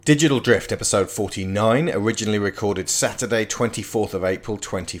Digital Drift, episode 49, originally recorded Saturday, 24th of April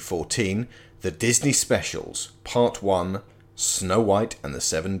 2014, The Disney Specials, Part 1, Snow White and the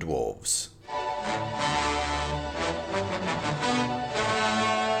Seven Dwarves.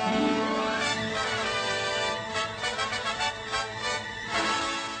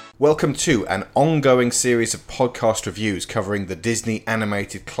 Welcome to an ongoing series of podcast reviews covering the Disney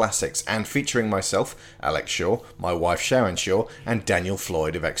animated classics and featuring myself, Alex Shaw, my wife Sharon Shaw, and Daniel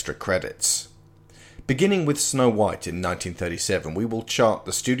Floyd of Extra Credits. Beginning with Snow White in 1937, we will chart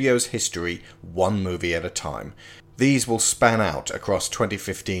the studio's history one movie at a time. These will span out across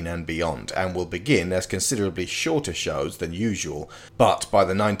 2015 and beyond, and will begin as considerably shorter shows than usual, but by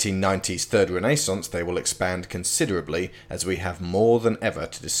the 1990s Third Renaissance they will expand considerably as we have more than ever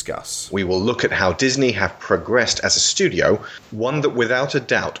to discuss. We will look at how Disney have progressed as a studio, one that without a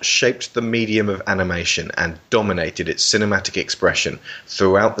doubt shaped the medium of animation and dominated its cinematic expression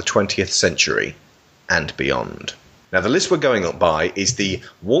throughout the 20th century and beyond. Now the list we're going up by is the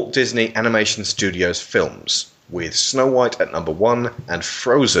Walt Disney Animation Studios films, with Snow White at number 1 and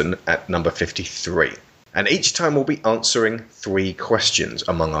Frozen at number 53. And each time we'll be answering 3 questions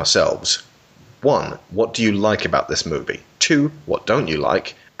among ourselves. 1. What do you like about this movie? 2. What don't you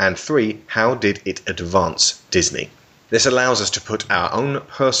like? And 3. How did it advance Disney? This allows us to put our own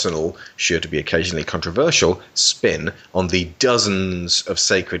personal, sure to be occasionally controversial, spin on the dozens of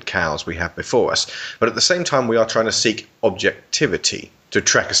sacred cows we have before us. But at the same time, we are trying to seek objectivity to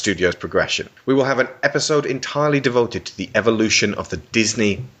track a studio's progression. We will have an episode entirely devoted to the evolution of the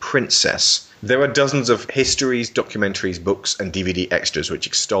Disney princess. There are dozens of histories, documentaries, books, and DVD extras which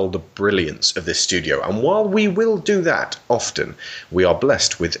extol the brilliance of this studio, and while we will do that often, we are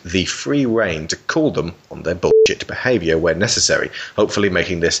blessed with the free rein to call them on their bullshit behaviour where necessary, hopefully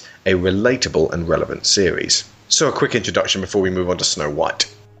making this a relatable and relevant series. So a quick introduction before we move on to Snow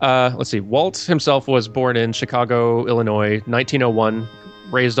White. Let's see. Walt himself was born in Chicago, Illinois, 1901,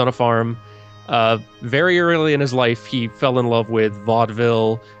 raised on a farm. Very early in his life, he fell in love with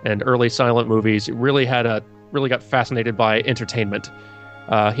vaudeville and early silent movies. Really got fascinated by entertainment.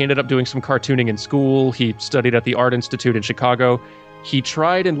 He ended up doing some cartooning in school. He studied at the Art Institute in Chicago. He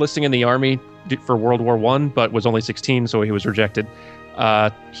tried enlisting in the Army for World War I, but was only 16, so he was rejected.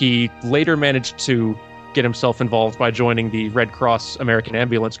 He later managed to get himself involved by joining the Red Cross American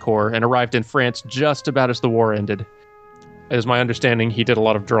Ambulance Corps and arrived in France just about as the war ended. As my understanding, he did a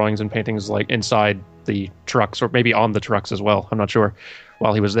lot of drawings and paintings like inside the trucks, or maybe on the trucks as well, I'm not sure,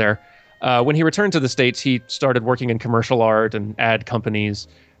 while he was there. When he returned to the States, he started working in commercial art and ad companies,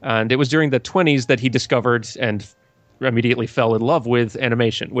 and it was during the 20s that he discovered and immediately fell in love with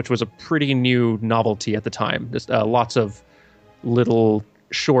animation, which was a pretty new novelty at the time. Just lots of little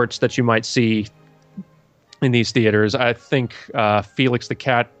shorts that you might see in these theaters. I think Felix the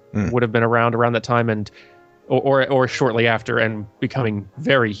Cat would have been around that time, and or shortly after, and becoming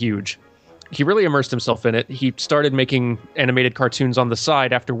very huge. He really immersed himself in it. He started making animated cartoons on the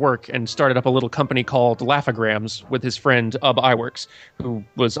side after work and started up a little company called Laugh-O-Grams with his friend Ub Iwerks, who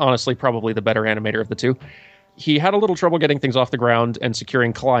was honestly probably the better animator of the two. He had a little trouble getting things off the ground and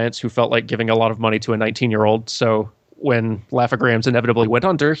securing clients who felt like giving a lot of money to a 19-year-old, so when Laugh-O-Grams inevitably went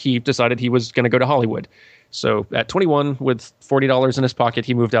under, he decided he was going to go to Hollywood. So at 21, with $40 in his pocket,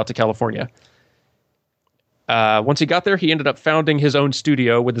 he moved out to California. Once he got there, he ended up founding his own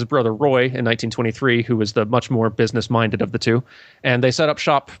studio with his brother Roy in 1923, who was the much more business-minded of the two. And they set up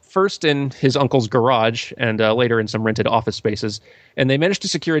shop first in his uncle's garage and later in some rented office spaces. And they managed to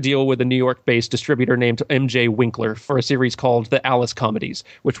secure a deal with a New York-based distributor named M.J. Winkler for a series called the Alice Comedies,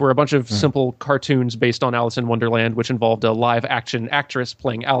 which were a bunch of simple cartoons based on Alice in Wonderland, which involved a live-action actress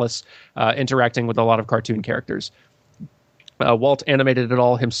playing Alice, interacting with a lot of cartoon characters. Walt animated it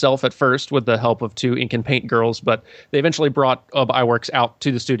all himself at first with the help of 2 ink and paint girls, but they eventually brought Ub Iwerks out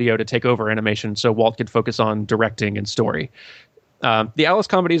to the studio to take over animation so Walt could focus on directing and story. The Alice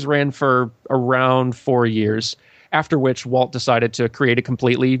Comedies ran for around 4 years, after which Walt decided to create a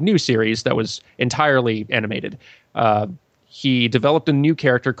completely new series that was entirely animated. He developed a new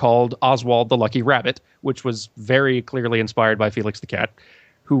character called Oswald the Lucky Rabbit, which was very clearly inspired by Felix the Cat,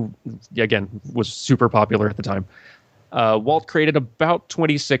 who, again, was super popular at the time. Walt created about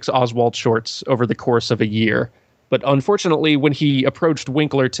 26 Oswald shorts over the course of a year, but unfortunately, when he approached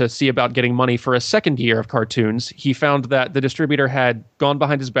Winkler to see about getting money for a second year of cartoons, he found that the distributor had gone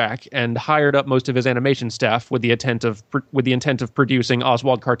behind his back and hired up most of his animation staff with the intent of producing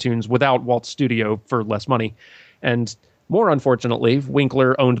Oswald cartoons without Walt's studio for less money. And more unfortunately,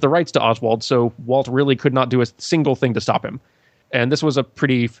 Winkler owned the rights to Oswald, so Walt really could not do a single thing to stop him. And this was a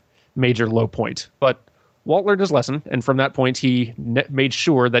pretty major low point. But Walt learned his lesson, and from that point, he made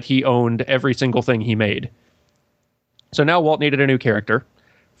sure that he owned every single thing he made. So now Walt needed a new character.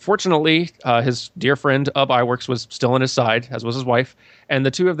 Fortunately, his dear friend Ub Iwerks was still on his side, as was his wife, and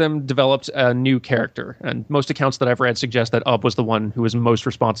the two of them developed a new character. And most accounts that I've read suggest that Ub was the one who was most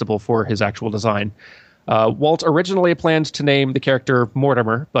responsible for his actual design. Walt originally planned to name the character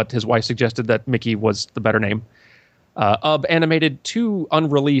Mortimer, but his wife suggested that Mickey was the better name. Ub animated 2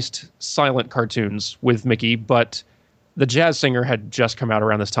 unreleased silent cartoons with Mickey, but The Jazz Singer had just come out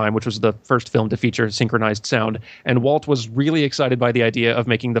around this time, which was the first film to feature synchronized sound, and Walt was really excited by the idea of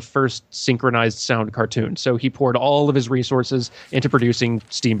making the first synchronized sound cartoon, so he poured all of his resources into producing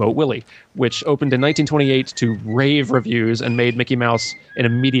Steamboat Willie, which opened in 1928 to rave reviews and made Mickey Mouse an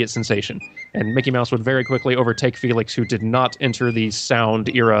immediate sensation. And Mickey Mouse would very quickly overtake Felix, who did not enter the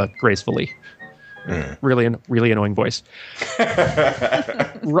sound era gracefully. Really annoying voice.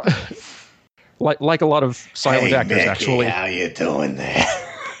 Like a lot of silent actors, Mickey, actually. How you doing there?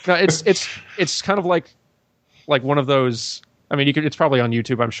 No, it's kind of like one of those. I mean, it's probably on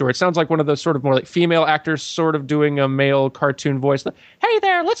YouTube, I'm sure. It sounds like one of those sort of more like female actors, sort of doing a male cartoon voice. Hey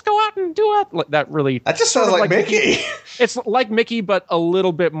there, let's go out and do it. That really. That just sounds like Mickey. It's like Mickey, but a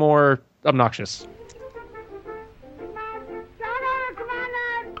little bit more obnoxious.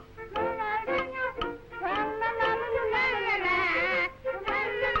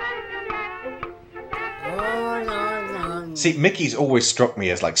 See, Mickey's always struck me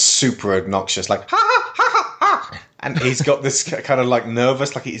as like super obnoxious, like ha ha ha ha ha, and he's got this kind of like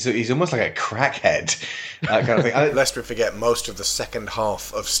nervous, like he's almost like a crackhead, kind of thing. Lest we forget, most of the second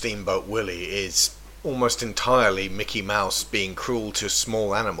half of Steamboat Willie is almost entirely Mickey Mouse being cruel to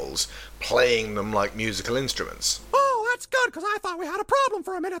small animals, playing them like musical instruments. Oh, that's good, because I thought we had a problem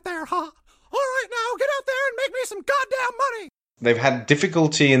for a minute there, huh? All right, now, get out there and make me some goddamn money! They've had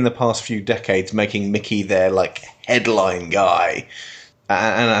difficulty in the past few decades making Mickey their, like, headline guy.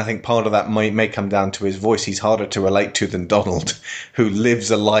 And I think part of that may come down to his voice. He's harder to relate to than Donald, who lives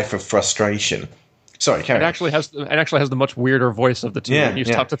a life of frustration. Sorry, carry on. It actually has the much weirder voice of the two when you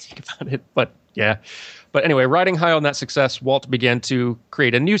stop to think about it. But, yeah. But anyway, riding high on that success, Walt began to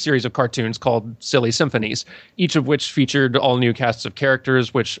create a new series of cartoons called Silly Symphonies, each of which featured all new casts of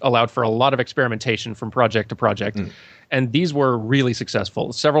characters, which allowed for a lot of experimentation from project to project. And these were really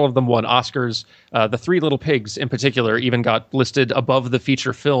successful. Several of them won Oscars. The Three Little Pigs, in particular, even got listed above the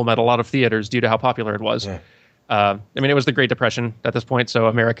feature film at a lot of theaters due to how popular it was. Yeah. I mean, it was the Great Depression at this point, so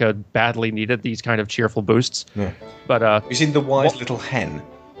America badly needed these kind of cheerful boosts. Yeah. But you seen The Wise Little Hen?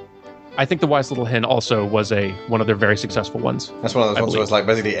 I think The Wise Little Hen also was one of their very successful ones. That's one of those ones where it's like,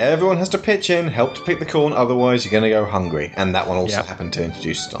 basically, everyone has to pitch in, help to pick the corn, otherwise you're going to go hungry. And that one also happened to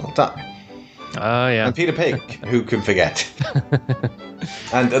introduce Donald Duck. Yeah. And Peter Pig, who can forget?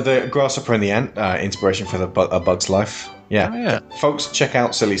 And the Grasshopper and the Ant, inspiration for A Bug's Life. Yeah. Oh, yeah. Folks, check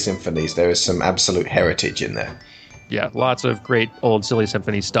out Silly Symphonies. There is some absolute heritage in there. Yeah, lots of great old Silly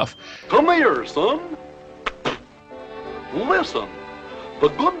Symphony stuff. Come here, son. Listen. The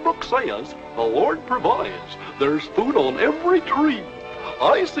good book says the Lord provides. There's food on every tree.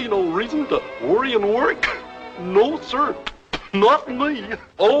 I see no reason to worry and work. No, sir. Not me.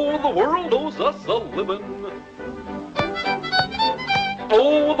 Oh, the world owes us a living.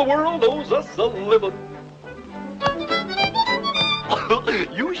 Oh, the world owes us a living.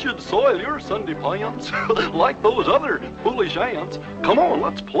 You should soil your Sunday pants like those other foolish ants. Come on,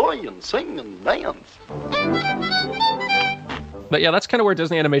 let's play and sing and dance. But yeah, that's kind of where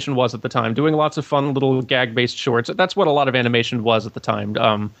Disney animation was at the time, doing lots of fun little gag-based shorts. That's what a lot of animation was at the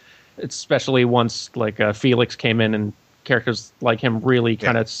time, especially once like Felix came in and characters like him really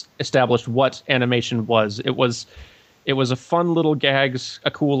kind of established what animation was. It was a fun little gags,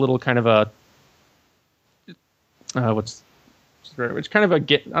 a cool little kind of a it's kind of a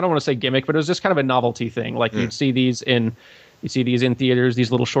I don't want to say gimmick, but it was just kind of a novelty thing. Like you'd see these in theaters, these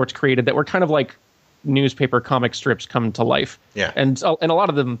little shorts created that were kind of like newspaper comic strips come to life. Yeah. And a lot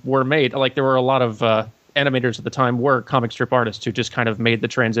of them were made, like there were a lot of animators at the time were comic strip artists who just kind of made the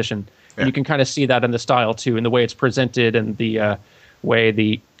transition. Yeah. And you can kind of see that in the style too, in the way it's presented and the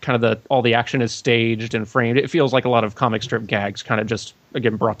way all the action is staged and framed. It feels like a lot of comic strip gags kind of just,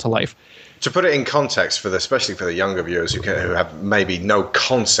 again, brought to life. To put it in context, especially for the younger viewers who have maybe no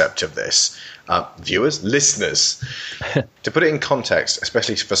concept of this, listeners, to put it in context,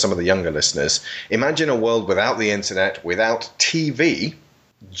 especially for some of the younger listeners, imagine a world without the internet, without TV,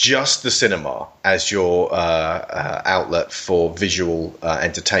 just the cinema as your outlet for visual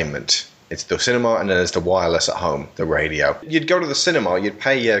entertainment. It's the cinema, and then there's the wireless at home, the radio. You'd go to the cinema, you'd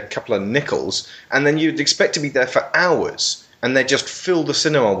pay a couple of nickels, and then you'd expect to be there for hours, and they just fill the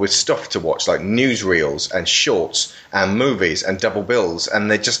cinema with stuff to watch, like newsreels and shorts and movies and double bills,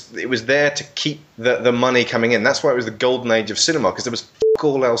 and it was there to keep the money coming in. That's why it was the golden age of cinema, because there was f***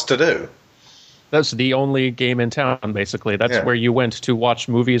 all else to do. That's the only game in town, basically. That's where you went to watch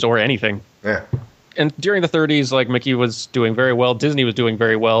movies or anything. Yeah. And during the 30s, like, Mickey was doing very well, Disney was doing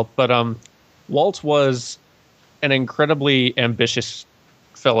very well, but Walt was an incredibly ambitious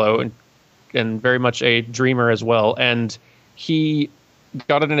fellow and very much a dreamer as well. And he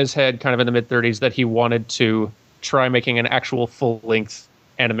got it in his head kind of in the mid-30s that he wanted to try making an actual full-length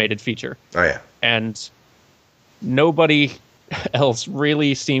animated feature. Oh, yeah. And nobody else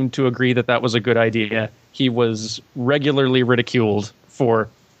really seemed to agree that that was a good idea. He was regularly ridiculed for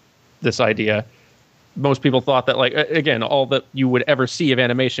this idea. Most people thought that, like, again, all that you would ever see of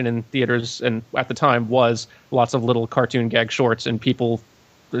animation in theaters and at the time was lots of little cartoon gag shorts, and people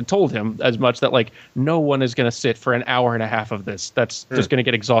told him as much that, like, no one is going to sit for an hour and a half of this. That's just going to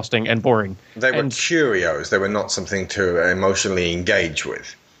get exhausting and boring. They were curios. They were not something to emotionally engage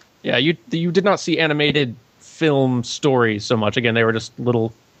with. Yeah, you did not see animated film stories so much. Again, they were just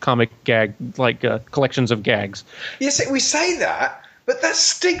little comic gag, like collections of gags. Yes, we say that, but that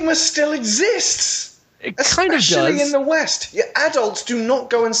stigma still exists. It kind of does. Especially in the West. Yeah, adults do not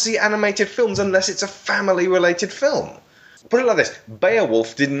go and see animated films unless it's a family-related film. Put it like this.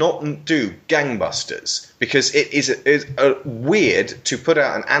 Beowulf did not do gangbusters because it is weird to put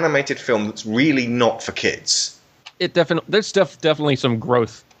out an animated film that's really not for kids. There's definitely some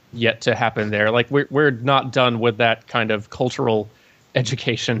growth yet to happen there. Like, we're not done with that kind of cultural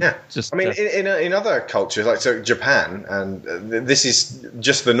education. Yeah. In other cultures, like Japan, and this is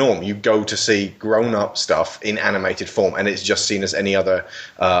just the norm. You go to see grown-up stuff in animated form, and it's just seen as any other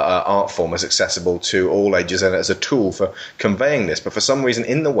art form, as accessible to all ages and as a tool for conveying this. But for some reason,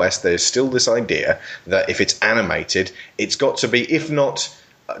 in the West, there's still this idea that if it's animated, it's got to be, if not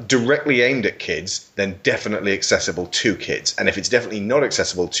directly aimed at kids, then definitely accessible to kids. And if it's definitely not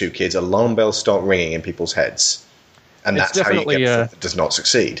accessible to kids, alarm bells start ringing in people's heads. And that's how you get stuff that does not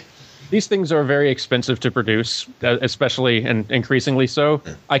succeed. These things are very expensive to produce, especially and increasingly so.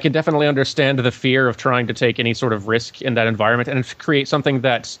 I can definitely understand the fear of trying to take any sort of risk in that environment and create something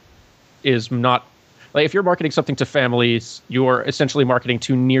that is not... Like, if you're marketing something to families, you're essentially marketing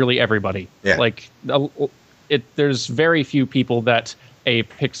to nearly everybody. Yeah. Like, there's very few people that a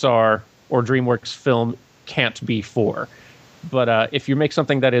Pixar or DreamWorks film can't be for. But if you make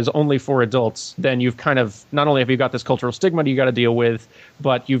something that is only for adults, then you've kind of, not only have you got this cultural stigma you got to deal with,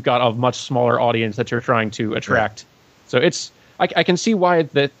 but you've got a much smaller audience that you're trying to attract. Yeah. So I can see why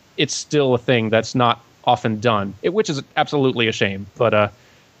that it's still a thing that's not often done, which is absolutely a shame. But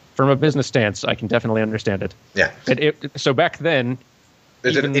from a business stance, I can definitely understand it. Yeah. So back then...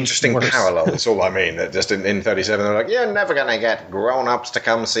 There's an interesting parallel, that's all I mean. That just in 37, they're like, you're never going to get grown-ups to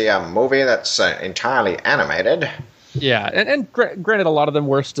come see a movie that's entirely animated. Yeah, and granted, a lot of them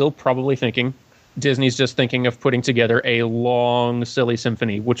were still probably thinking, Disney's just thinking of putting together a long, silly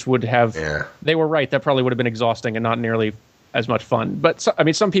symphony, which would have... Yeah. They were right, that probably would have been exhausting and not nearly as much fun. But,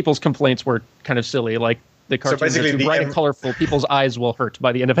 some people's complaints were kind of silly, like the cartoons are too bright and colorful, people's eyes will hurt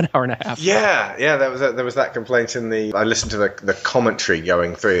by the end of an hour and a half. Yeah, there was that complaint in the... I listened to the commentary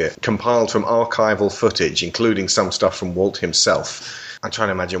going through it, compiled from archival footage, including some stuff from Walt himself. I'm trying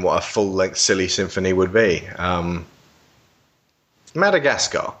to imagine what a full-length silly symphony would be.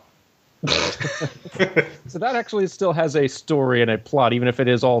 Madagascar. So that actually still has a story and a plot, even if it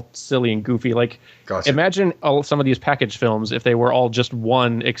is all silly and goofy. Like, gotcha. Imagine some of these package films if they were all just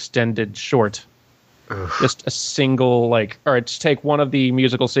one extended short. Ugh. Just a single, like, all right, just take one of the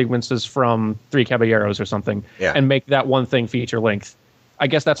musical sequences from Three Caballeros or something and make that one thing feature length. I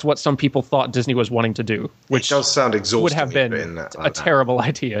guess that's what some people thought Disney was wanting to do, which it does sound exhausting. Would have been a terrible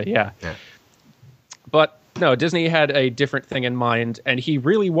idea, yeah. But no, Disney had a different thing in mind, and he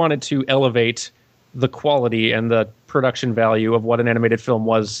really wanted to elevate the quality and the production value of what an animated film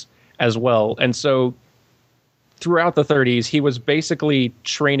was as well. And so throughout the 30s, he was basically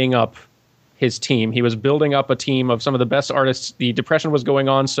training up his team. He was building up a team of some of the best artists. The Depression was going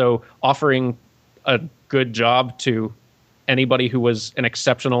on, so offering a good job to anybody who was an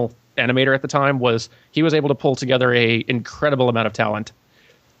exceptional animator at the time he was able to pull together a incredible amount of talent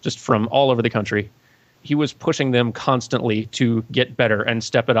just from all over the country. He was pushing them constantly to get better and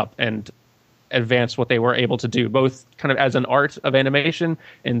step it up and advance what they were able to do, both kind of as an art of animation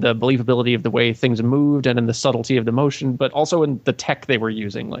and the believability of the way things moved and in the subtlety of the motion, but also in the tech they were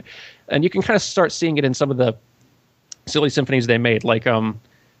using. And you can kind of start seeing it in some of the silly symphonies they made. Like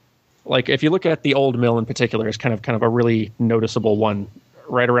if you look at The Old Mill in particular, is kind of a really noticeable one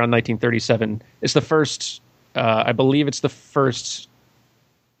right around 1937. It's the first I believe it's the first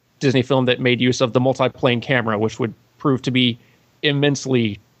Disney film that made use of the multi-plane camera, which would prove to be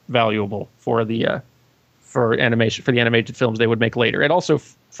immensely valuable for the animated films they would make later, and also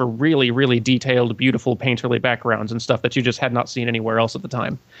for really, really detailed, beautiful, painterly backgrounds and stuff that you just had not seen anywhere else at the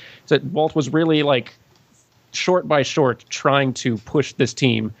time. So Walt was really, like, short by short, trying to push this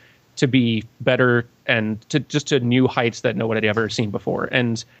team to be better and to new heights that no one had ever seen before.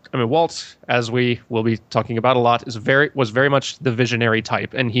 And I mean, Walt, as we will be talking about a lot, was very much the visionary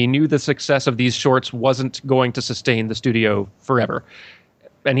type, and he knew the success of these shorts wasn't going to sustain the studio forever.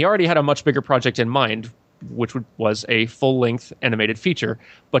 And he already had a much bigger project in mind, which was a full-length animated feature,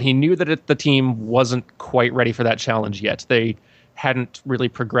 but he knew that the team wasn't quite ready for that challenge yet. They hadn't really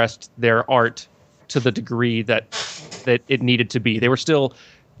progressed their art to the degree that it needed to be. They were still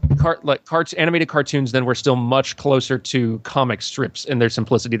animated cartoons then were still much closer to comic strips in their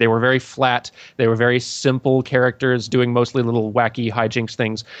simplicity. They were very flat. They were very simple characters doing mostly little wacky hijinks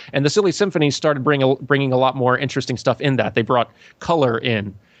things. And the Silly Symphonies started bringing a lot more interesting stuff in that. They brought color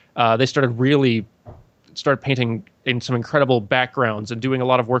in. They started painting in some incredible backgrounds and doing a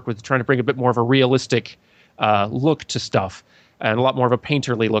lot of work with trying to bring a bit more of a realistic look to stuff and a lot more of a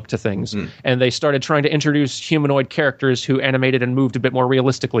painterly look to things. And they started trying to introduce humanoid characters who animated and moved a bit more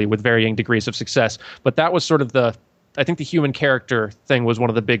realistically with varying degrees of success. But that was sort of I think the human character thing was one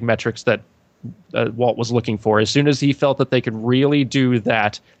of the big metrics that Walt was looking for. As soon as he felt that they could really do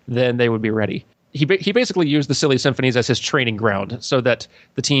that, then they would be ready. He basically used the Silly Symphonies as his training ground so that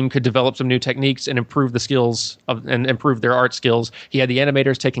the team could develop some new techniques and improve the skills and improve their art skills. He had the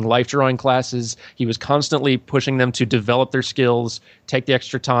animators taking life drawing classes. He was constantly pushing them to develop their skills, take the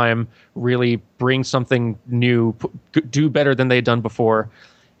extra time, really bring something new, do better than they had done before.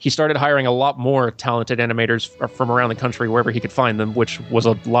 He started hiring a lot more talented animators from around the country wherever he could find them, which was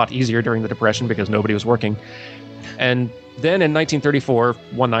a lot easier during the Depression because nobody was working. And then in 1934,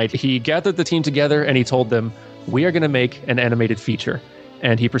 one night, he gathered the team together and he told them, "We are going to make an animated feature."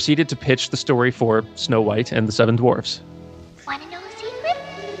 And he proceeded to pitch the story for Snow White and the Seven Dwarfs. Want to know a secret?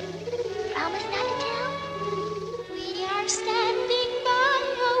 Promise not to tell? We are standing by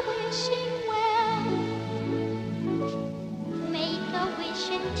a wishing well. Make a wish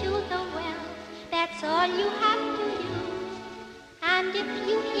into the well. That's all you have to do. And if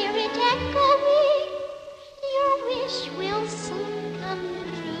you hear it echoing, your wish will soon come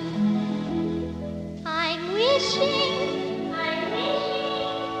true. I'm wishing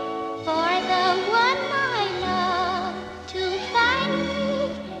for the one I love to find me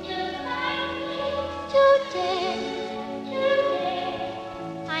today.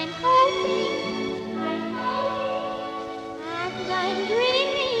 I'm hoping and I'm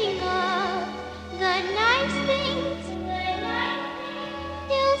dreaming of the nice things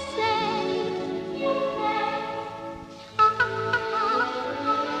you'll say.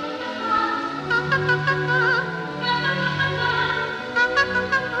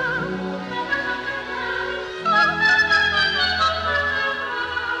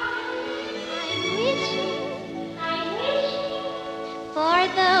 For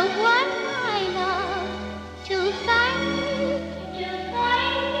the one I love to find me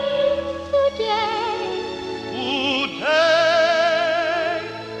today.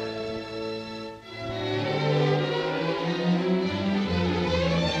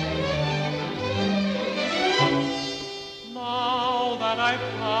 Now that I've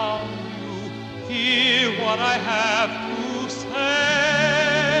found you, hear what I have to say.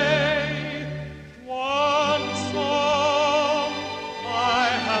 One song, I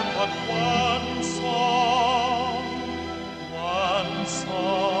have but one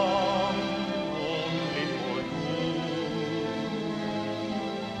song only for you.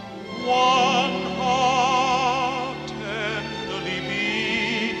 One heart tenderly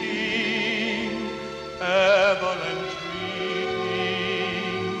beating, ever entreating,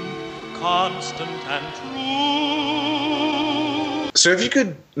 constant and true. So if you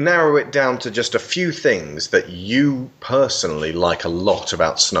could narrow it down to just a few things that you personally like a lot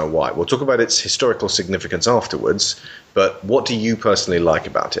about Snow White. We'll talk about its historical significance afterwards, but what do you personally like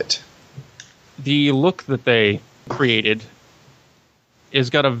about it? The look that they created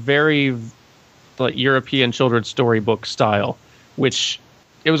has got a very European children's storybook style, which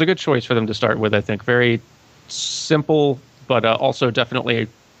it was a good choice for them to start with, I think. Very simple, but also definitely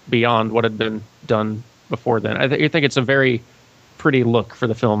beyond what had been done before then. I think it's a very pretty look for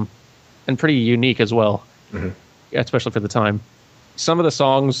the film, and pretty unique as well, especially for the time. Some of the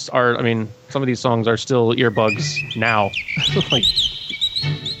songs are, some of these songs are still earbugs now.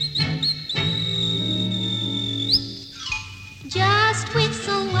 Just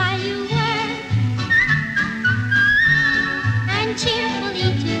whistle while you work.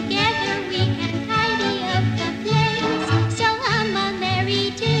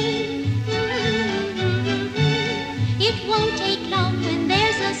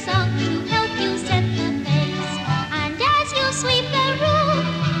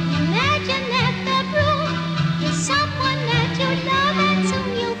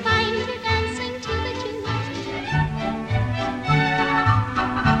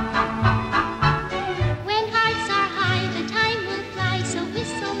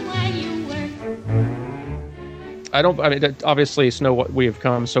 I mean, obviously, we have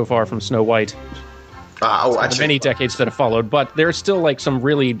come so far from Snow White. Actually, many decades that have followed, but there's still like some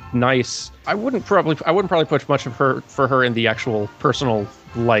really nice. I wouldn't probably put much of her in the actual personal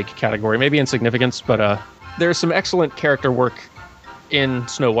category, maybe in significance, but there's some excellent character work in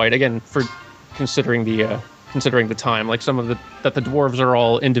Snow White. Again, for considering the time, like some of the dwarves are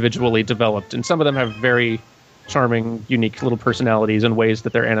all individually developed, and some of them have very charming, unique little personalities and ways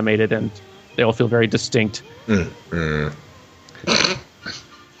that they're animated, and they all feel very distinct.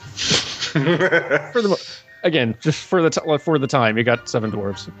 Just for the time, you got 7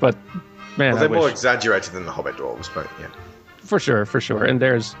 dwarves, but man, they're more exaggerated than the Hobbit dwarves, but yeah, for sure. And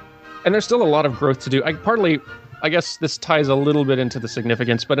there's still a lot of growth to do. I guess this ties a little bit into the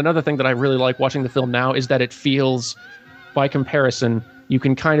significance, but another thing that I really like watching the film now is that it feels, by comparison, you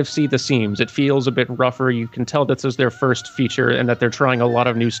can kind of see the seams. It feels a bit rougher. You can tell this is their first feature and that they're trying a lot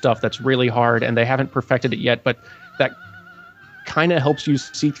of new stuff that's really hard, and they haven't perfected it yet, but that kind of helps you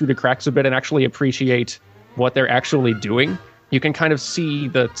see through the cracks a bit and actually appreciate what they're actually doing. You can kind of see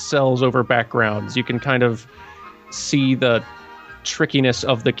the cells over backgrounds. You can kind of see the trickiness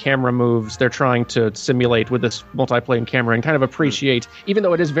of the camera moves they're trying to simulate with this multiplane camera, and kind of appreciate, even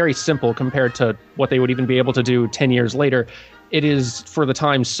though it is very simple compared to what they would even be able to do 10 years later, it is, for the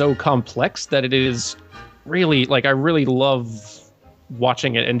time, so complex that it is really, I really love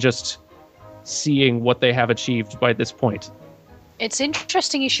watching it and just seeing what they have achieved by this point. It's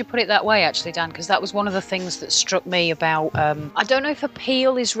interesting you should put it that way, actually, Dan, because that was one of the things that struck me about... I don't know if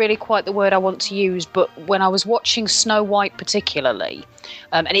appeal is really quite the word I want to use, but when I was watching Snow White particularly,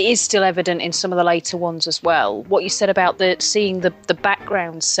 and it is still evident in some of the later ones as well, what you said about seeing the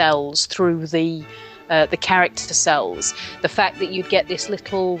background cells through the character cells, the fact that you'd get this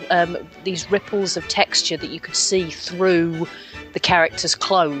little these ripples of texture that you could see through the characters'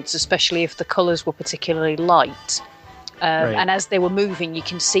 clothes, especially if the colours were particularly light. Right. And as they were moving, you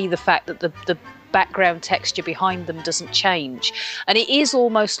can see the fact that the background texture behind them doesn't change. And it is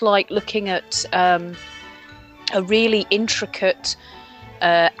almost like looking at a really intricate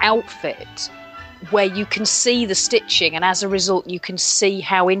outfit where you can see the stitching, and as a result, you can see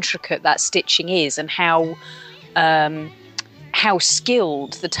how intricate that stitching is and how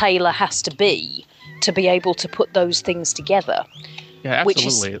skilled the tailor has to be able to put those things together. Yeah,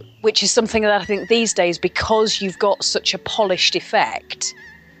 absolutely. Which is something that I think these days, because you've got such a polished effect,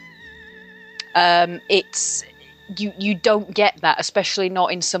 it's you don't get that, especially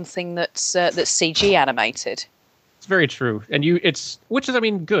not in something that's CG animated. It's very true, and which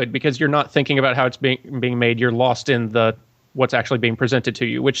is good, because you're not thinking about how it's being made. You're lost in what's actually being presented to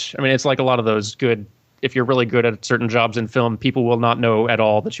you. Which it's like a lot of those good. If you're really good at certain jobs in film, people will not know at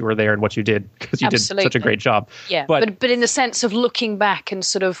all that you were there and what you did, because you Absolutely. did such a great job. Yeah, but in the sense of looking back and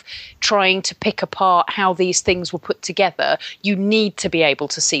sort of trying to pick apart how these things were put together, you need to be able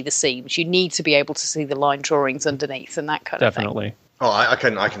to see the seams. You need to be able to see the line drawings underneath and that kind of thing. Definitely. Oh, I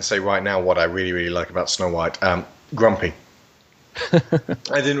can say right now what I really, really like about Snow White. Grumpy.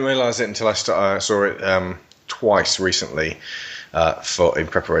 I didn't realise it until I saw it twice recently. In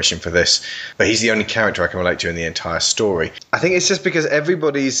preparation for this, but he's the only character I can relate to in the entire story. I think it's just because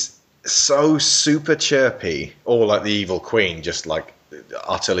everybody's so super chirpy, or like the evil queen, just like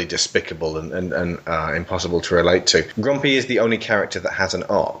utterly despicable and impossible to relate to. Grumpy is the only character that has an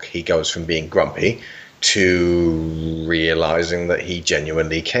arc. He goes from being grumpy to realizing that he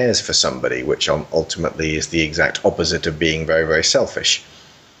genuinely cares for somebody, which ultimately is the exact opposite of being very, very selfish.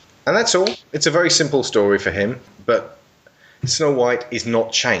 And that's all. It's a very simple story for him, but Snow White is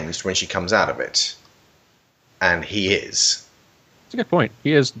not changed when she comes out of it. And he is. That's a good point.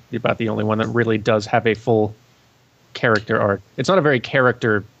 He is about the only one that really does have a full character arc. It's not a very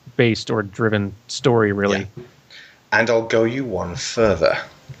character-based or driven story, really. Yeah. And I'll go you one further.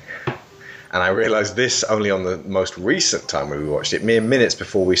 And I realised this only on the most recent time we watched it, mere minutes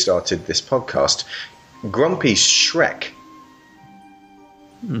before we started this podcast. Grumpy's Shrek.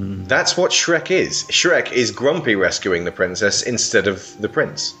 That's what Shrek is. Shrek is Grumpy rescuing the princess instead of the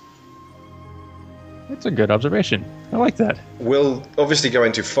prince. That's a good observation. I like that. We'll obviously go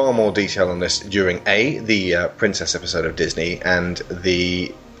into far more detail on this during the princess episode of Disney, and we're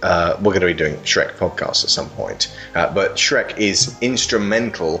going to be doing Shrek podcast at some point. But Shrek is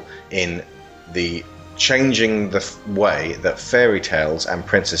instrumental in the changing the way that fairy tales and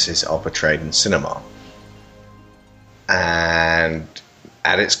princesses are portrayed in cinema. And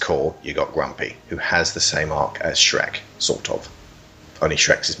at its core, you got Grumpy, who has the same arc as Shrek, sort of. Only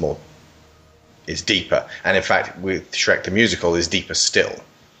Shrek's is deeper. And in fact, with Shrek the musical, is deeper still.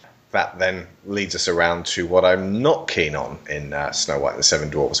 That then leads us around to what I'm not keen on in Snow White and the Seven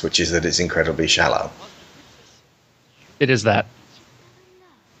Dwarfs, which is that it's incredibly shallow. It is that.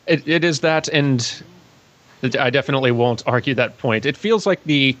 It is that, and I definitely won't argue that point. It feels like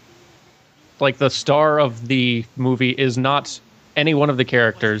the star of the movie is not any one of the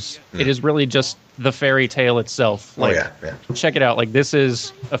characters. It is really just the fairy tale itself. Like, check it out. Like, this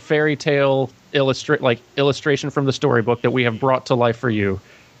is a fairy tale illustration from the storybook that we have brought to life for you.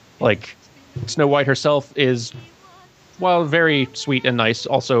 Like, Snow White herself is, while very sweet and nice,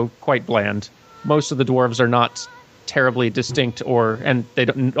 also quite bland. Most of the dwarves are not terribly distinct,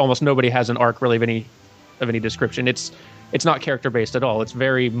 and almost nobody has an arc really of any description. It's not character based at all. It's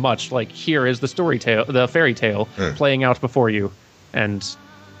very much like, here is the fairy tale playing out before you, and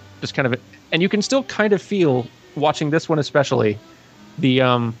just kind of, and you can still kind of feel, watching this one especially, the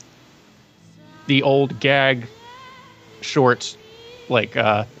old gag short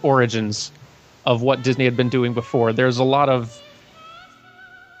origins of what Disney had been doing before. There's a lot of,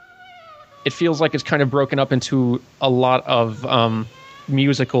 it feels like it's kind of broken up into a lot of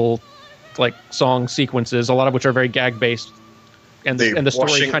musical song sequences, a lot of which are very gag based, and the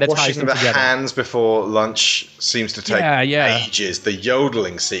story kind of ties them together. Washing the hands before lunch seems to take ages. The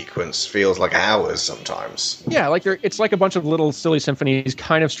yodeling sequence feels like hours sometimes. Yeah, it's like a bunch of little silly symphonies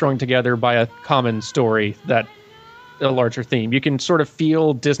kind of strung together by a common story, that a larger theme. You can sort of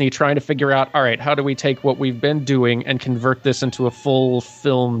feel Disney trying to figure out, all right, how do we take what we've been doing and convert this into a full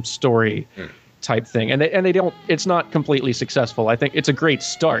film story type thing? And they don't. It's not completely successful. I think it's a great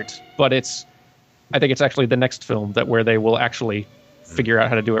start, but I think it's actually the next film where they will actually figure out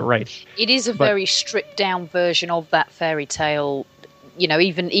how to do it right. It is a very stripped down version of that fairy tale. You know,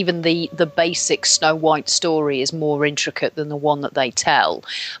 even the basic Snow White story is more intricate than the one that they tell.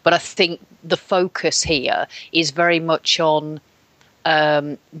 But I think the focus here is very much on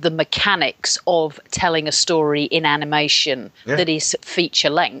the mechanics of telling a story in animation that is feature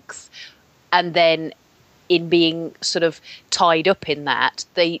length, and then in being sort of tied up in that,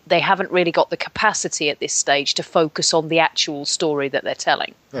 they haven't really got the capacity at this stage to focus on the actual story that they're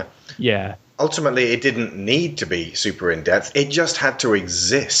telling. Yeah. Ultimately, it didn't need to be super in-depth. It just had to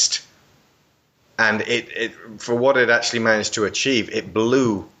exist. And it for what it actually managed to achieve, it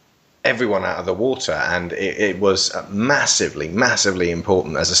blew everyone out of the water, and it was massively, massively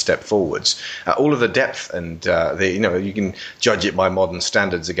important as a step forwards. All of the depth and you can judge it by modern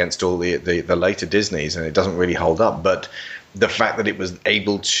standards against all the later Disneys, and it doesn't really hold up. But the fact that it was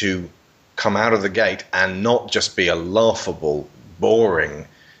able to come out of the gate and not just be a laughable, boring,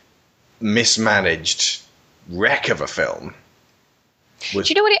 mismanaged wreck of a film. Do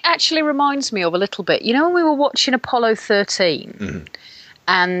you know what it actually reminds me of a little bit? You know, when we were watching Apollo 13,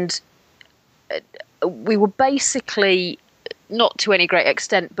 and we were basically, not to any great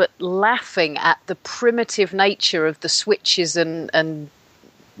extent, but laughing at the primitive nature of the switches and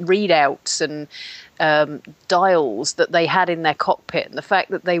readouts and dials that they had in their cockpit, and the fact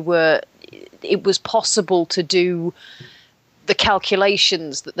that it was possible to do the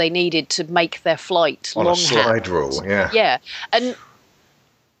calculations that they needed to make their flight on a slide rule. And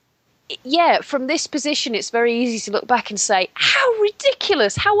from this position, it's very easy to look back and say, how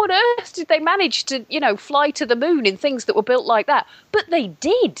ridiculous, how on earth did they manage to, fly to the moon in things that were built like that? But they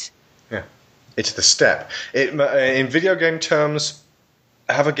did. Yeah, it's the step. In video game terms,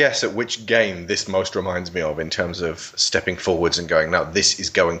 have a guess at which game this most reminds me of in terms of stepping forwards and going, now this is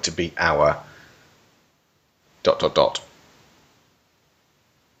going to be our ...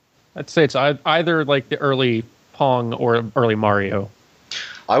 I'd say it's either like the early Pong or early Mario.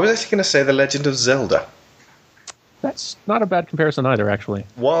 I was actually going to say The Legend of Zelda. That's not a bad comparison either, actually.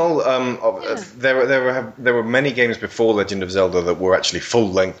 While there were many games before Legend of Zelda that were actually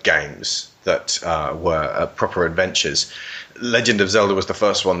full-length games that were proper adventures, Legend of Zelda was the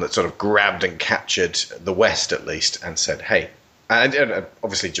first one that sort of grabbed and captured the West, at least, and said, hey, and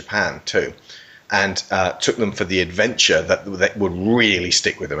obviously Japan too, and took them for the adventure that would really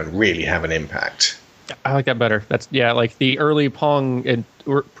stick with them and really have an impact. I like that better. Like the early Pong and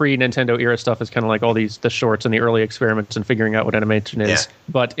pre-Nintendo era stuff is kind of like all the shorts and the early experiments and figuring out what animation is.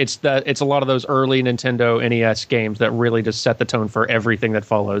 But it's a lot of those early Nintendo NES games that really just set the tone for everything that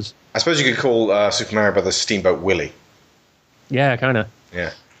follows. I suppose you could call Super Mario Brothers Steamboat Willie. Yeah, kind of.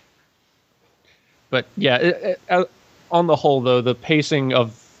 Yeah. But on the whole, though, the pacing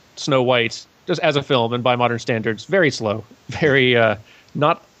of Snow White, just as a film and by modern standards, very slow. Very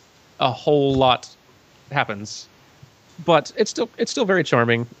not a whole lot happens, but it's still very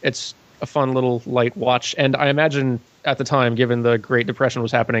charming. It's a fun little light watch, and I imagine at the time, given the Great Depression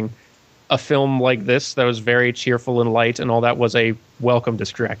was happening, a film like this that was very cheerful and light and all that was a welcome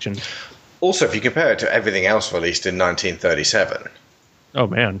distraction. Also, if you compare it to everything else released in 1937, Oh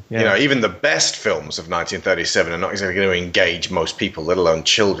man, yeah. You know, even the best films of 1937 are not exactly going to engage most people, let alone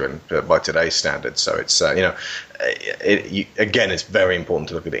children, by today's standards. So it's again, it's very important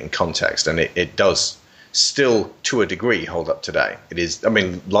to look at it in context, and it does still, to a degree, hold up today. It is. I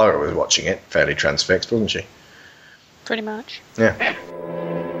mean, Lyra was watching it, fairly transfixed, wasn't she? Pretty much. Yeah.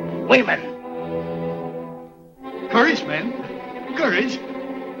 Wait a minute. Courage, men. Courage.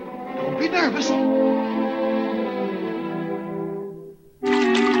 Don't be nervous.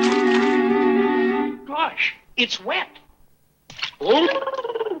 Gosh, it's wet.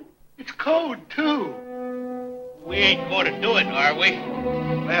 Oh, it's cold, too. We ain't going to do it, are we?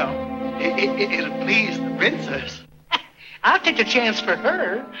 Well, it'll please the princess. I'll take a chance for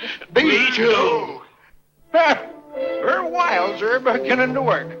her. Me too. Her wiles are beginning to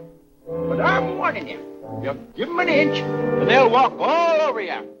work. But I'm warning you. You give them an inch, and they'll walk all over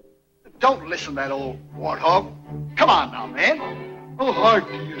you. Don't listen to that old warthog. Come on now, man. How hard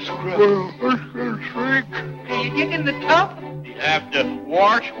do you scrub? Well, it's gonna shrink. Can you get in the tub? You have to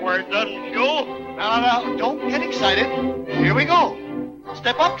wash where it doesn't show. No, don't get excited. Here we go.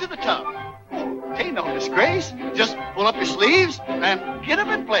 Step up to the tub. Ain't no disgrace. Just pull up your sleeves and get them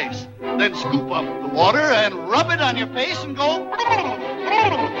in place. Then scoop up the water and rub it on your face and go.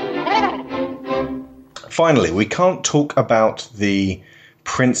 Finally, we can't talk about the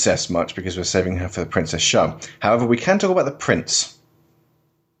princess much because we're saving her for the princess show. However, we can talk about the prince.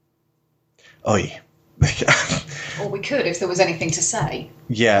 Oi. Or we could if there was anything to say.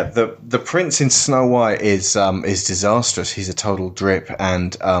 Yeah, the prince in Snow White is disastrous. He's a total drip,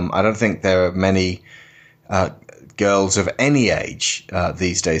 and I don't think there are many girls of any age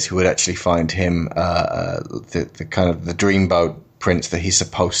these days who would actually find him the kind of the dreamboat prince that he's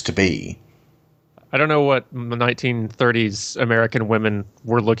supposed to be. I don't know what 1930s American women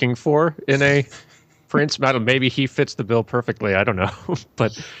were looking for in a prince. Maybe he fits the bill perfectly. I don't know,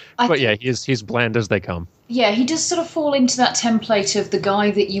 but yeah, he's bland as they come. Yeah, he does sort of fall into that template of the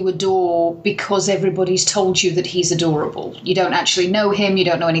guy that you adore because everybody's told you that he's adorable. You don't actually know him, you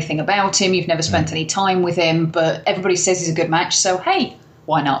don't know anything about him, you've never spent any time with him, but everybody says he's a good match, so hey,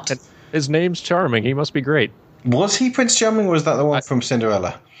 why not? And his name's Charming. He must be great. Was he Prince Charming, or was that the one from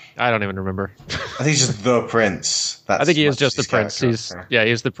Cinderella? I don't even remember. I think he's just the prince. I think he is just the prince. He's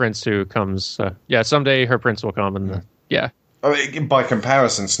the prince who comes. Someday her prince will come, and I mean, by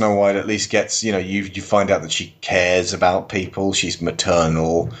comparison, Snow White at least gets, you find out that she cares about people. She's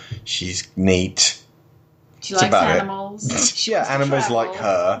maternal. She's neat. She likes animals. Yeah, animals like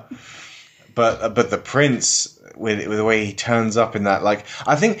her. But the prince, with the way he turns up in that, like,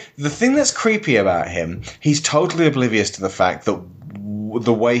 I think the thing that's creepy about him, he's totally oblivious to the fact that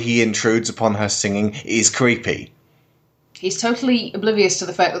the way he intrudes upon her singing is creepy. He's totally oblivious to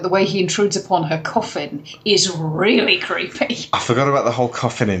the fact that the way he intrudes upon her coffin is really creepy. I forgot about the whole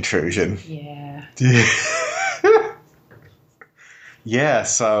coffin intrusion. Yeah. Yeah,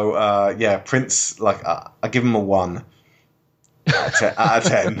 so, Prince, like, I give him a 1 out of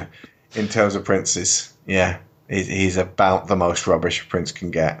 10 in terms of princes. Yeah, he's about the most rubbish a prince can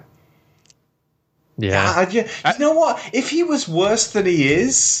get. Yeah. You know what? If he was worse than he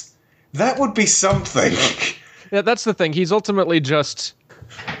is, that would be something. Yeah, that's the thing. He's ultimately just,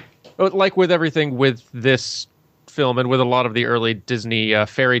 like with everything with this film and with a lot of the early Disney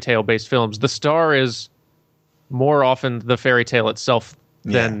fairy tale based films, the star is more often the fairy tale itself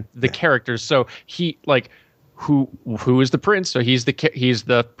than the characters. So he, like, who is the prince? So he's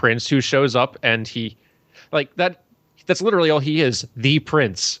the prince who shows up, and he, like, that's literally all he is. The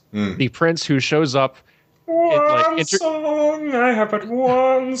prince. The prince who shows up. One song. I have but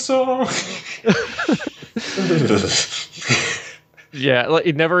one song. Yeah, like,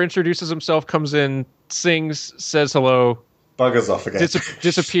 he never introduces himself, comes in, sings, says hello, buggers off again,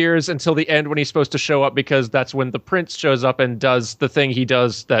 disappears until the end when he's supposed to show up, because that's when the prince shows up and does the thing he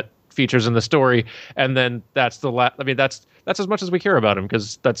does that features in the story, and then that's that's as much as we care about him,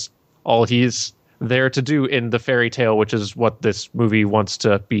 because that's all he's there to do in the fairy tale, which is what this movie wants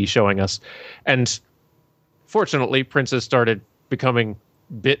to be showing us. And fortunately, princes started becoming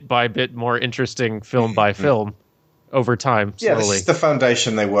bit by bit more interesting film by film over time, slowly. Yeah, this is the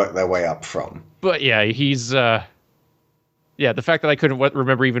foundation they work their way up from. But yeah, he's the fact that I couldn't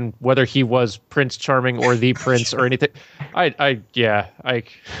remember even whether he was Prince Charming or the prince or anything. I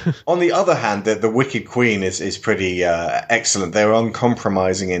On the other hand, the Wicked Queen is pretty excellent. They're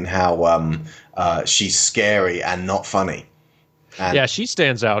uncompromising in how she's scary and not funny. And yeah, she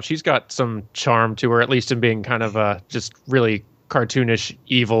stands out. She's got some charm to her, at least in being kind of just really cartoonish,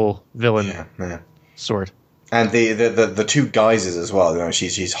 evil villain sort. And the two guises as well. You know,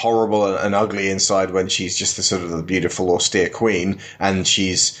 she's horrible and ugly inside when she's just the sort of the beautiful austere queen, and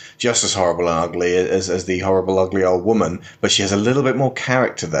she's just as horrible and ugly as the horrible ugly old woman. But she has a little bit more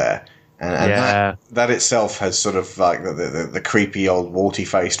character there, and that itself has sort of like the creepy old warty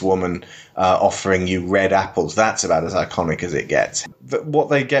faced woman offering you red apples. That's about as iconic as it gets. What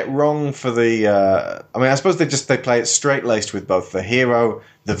they get wrong for I suppose they play it straight laced with both the hero,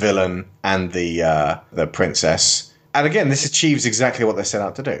 the villain, and the princess. And again, this achieves exactly what they set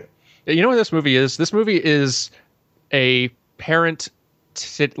out to do. You know what this movie is? This movie is a parent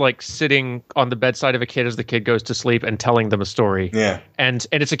sitting on the bedside of a kid as the kid goes to sleep and telling them a story. Yeah. And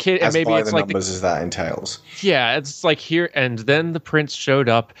it's a kid, and maybe it's the like numbers as that entails. Yeah, it's like here, and then the prince showed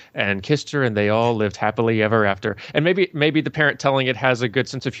up and kissed her, and they all lived happily ever after. And maybe the parent telling it has a good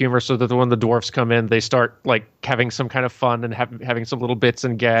sense of humor, so that when the dwarfs come in, they start like having some kind of fun and having some little bits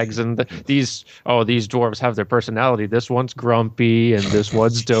and gags. And these dwarves have their personality. This one's grumpy and this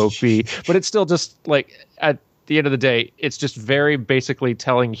one's dopey, but it's still just like at the end of the day, it's just very basically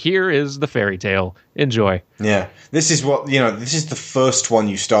telling, here is the fairy tale. Enjoy. Yeah. This is this is the first one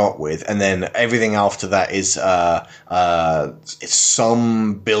you start with, and then everything after that is it's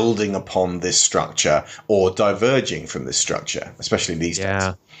some building upon this structure or diverging from this structure, especially these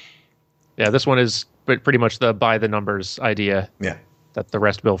days. Yeah, this one is pretty much the by the numbers idea. Yeah. That the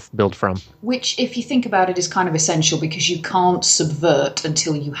rest build from. Which, if you think about it, is kind of essential because you can't subvert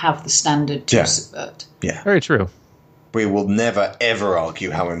until you have the standard to subvert. Yeah. Very true. We will never, ever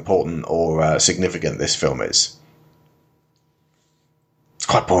argue how important or significant this film is. It's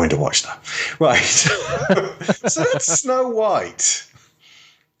quite boring to watch, though. Right. So that's Snow White.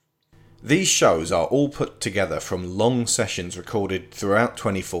 These shows are all put together from long sessions recorded throughout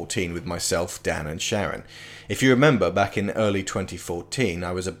 2014 with myself, Dan and Sharon. If you remember, back in early 2014,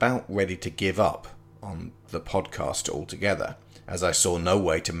 I was about ready to give up on the podcast altogether, as I saw no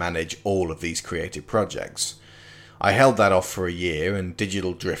way to manage all of these creative projects. I held that off for a year and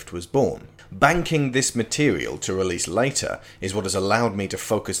Digital Drift was born. Banking this material to release later is what has allowed me to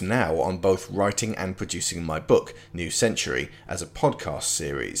focus now on both writing and producing my book, New Century, as a podcast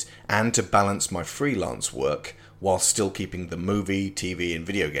series, and to balance my freelance work while still keeping the movie, TV and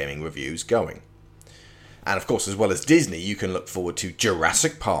video gaming reviews going. And of course, as well as Disney, you can look forward to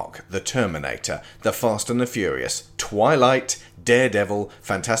Jurassic Park, The Terminator, The Fast and the Furious, Twilight, Daredevil,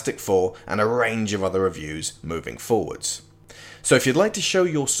 Fantastic Four, and a range of other reviews moving forwards. So if you'd like to show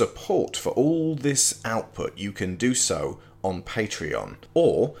your support for all this output, you can do so on Patreon,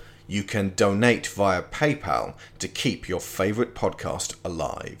 or you can donate via PayPal to keep your favourite podcast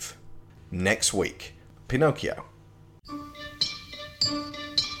alive. Next week, Pinocchio.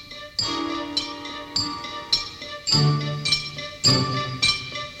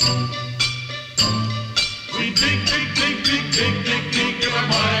 We dig, dig, dig, dig, dig, dig, dig, give our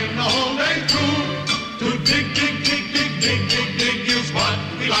mind the whole day through. To dig, dig, dig, dig, dig, dig, dig is what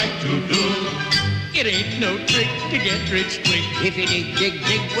we like to do. It ain't no trick to get rich quick if you dig, dig,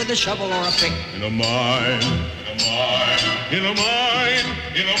 dig with a shovel or a pick. In a mine, in a mine, in a mine,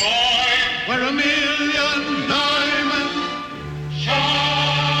 in a mine, where a million diamonds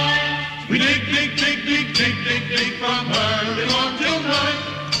shine. We dig, dig, dig, dig, dig, dig, dig from early morn till night.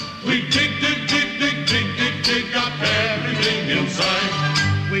 We dig, dig, dig, dig, dig, dig, dig up everything in sight.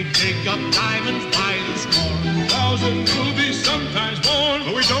 We dig up diamonds by the score, 1,000 rubies, sometimes more,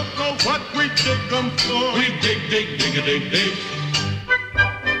 but we don't know what we dig them for. We dig, dig, dig, a dig, dig.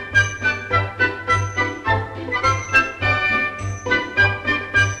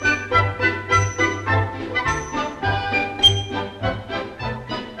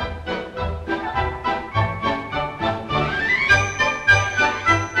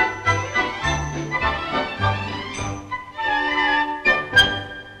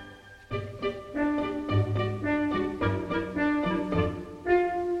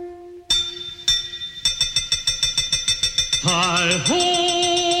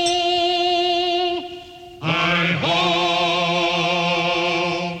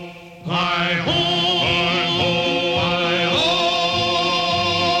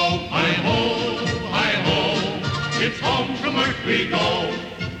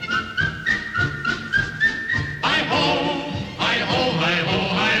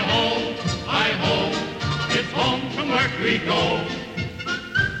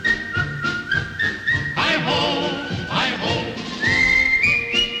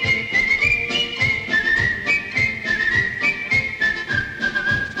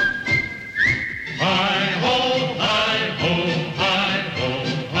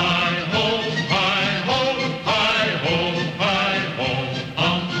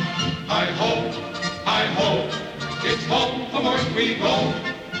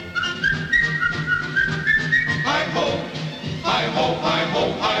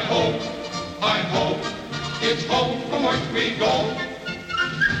 hi-ho, it's home from work we go.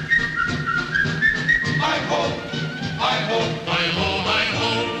 Hi-ho, hi-ho, hi-ho.